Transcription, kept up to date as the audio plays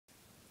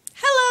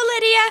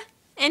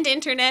and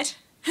internet,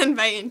 and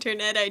by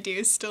internet I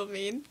do still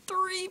mean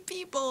 3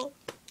 people.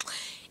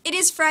 It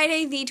is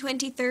Friday the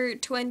 23rd,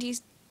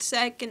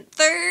 22nd,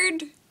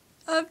 3rd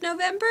of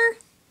November?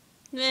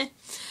 Meh.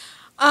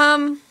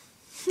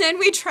 And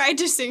we tried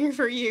to sing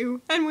for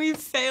you, and we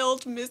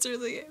failed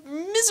miserably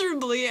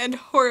and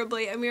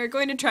horribly, and we are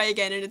going to try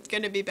again, and it's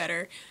going to be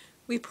better.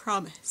 We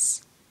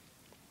promise.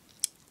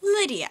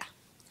 Lydia,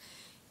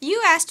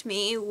 you asked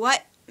me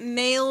what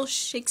male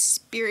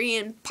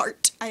Shakespearean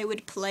part I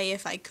would play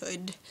if I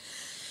could.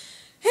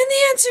 And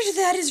the answer to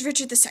that is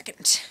Richard II,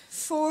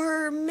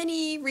 for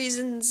many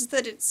reasons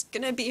that it's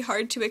gonna be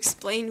hard to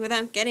explain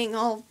without getting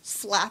all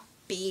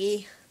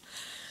flappy.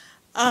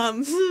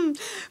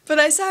 But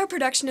I saw a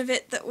production of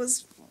it that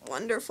was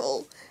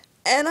wonderful,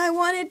 and I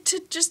wanted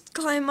to just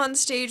climb on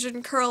stage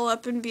and curl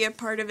up and be a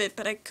part of it,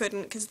 but I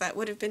couldn't because that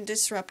would have been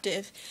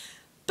disruptive.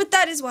 But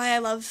that is why I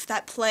love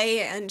that play,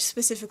 and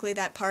specifically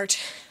that part.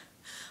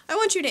 I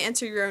want you to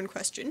answer your own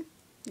question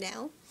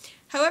now.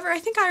 However, I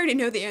think I already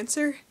know the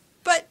answer,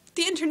 but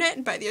the internet,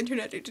 and by the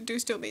internet I do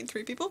still mean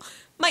 3 people,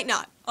 might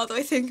not, although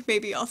I think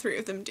maybe all 3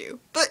 of them do.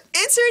 But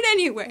answer it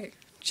anyway,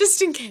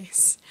 just in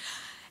case.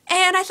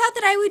 And I thought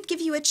that I would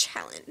give you a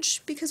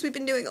challenge, because we've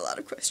been doing a lot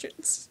of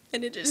questions,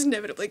 and it is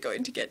inevitably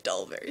going to get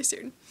dull very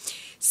soon.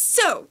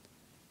 So,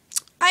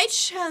 I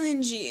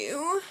challenge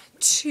you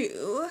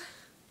to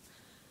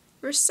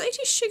recite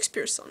a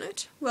Shakespeare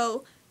sonnet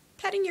while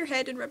patting your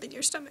head and rubbing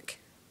your stomach,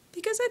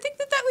 because I think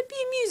that that would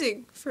be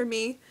amusing for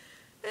me,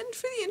 and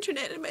for the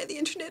internet, and by the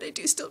internet I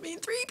do still mean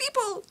 3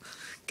 people.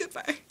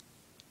 Goodbye.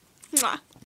 Mwah.